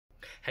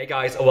Hey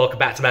guys, and welcome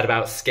back to Mad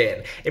About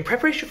Skin. In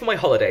preparation for my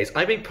holidays,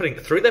 I've been putting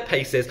through their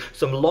paces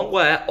some long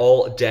wear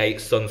all day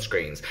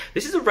sunscreens.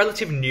 This is a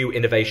relative new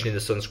innovation in the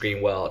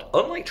sunscreen world.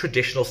 Unlike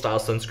traditional style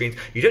sunscreens,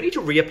 you don't need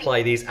to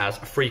reapply these as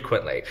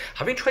frequently.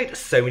 Having tried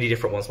so many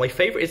different ones, my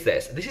favorite is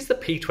this. This is the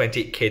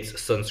P20 Kids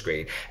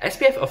Sunscreen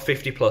SPF of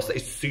 50 plus that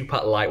is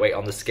super lightweight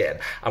on the skin.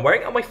 I'm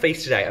wearing it on my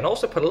face today and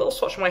also put a little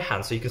swatch on my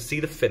hand so you can see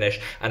the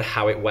finish and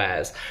how it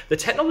wears. The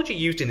technology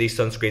used in these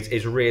sunscreens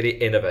is really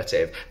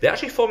innovative. They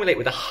actually formulate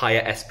with a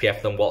higher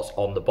SPF than what's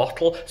on the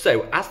bottle.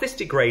 So as this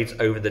degrades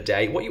over the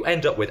day, what you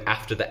end up with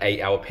after the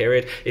 8-hour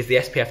period is the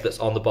SPF that's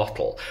on the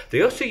bottle.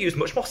 They also use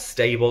much more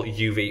stable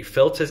UV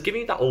filters,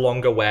 giving you that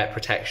longer wear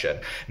protection.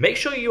 Make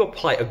sure you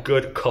apply a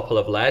good couple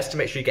of layers to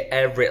make sure you get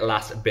every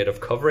last bit of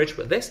coverage,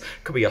 but this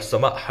could be your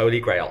summer holy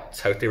grail.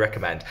 Totally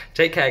recommend.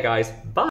 Take care, guys. Bye.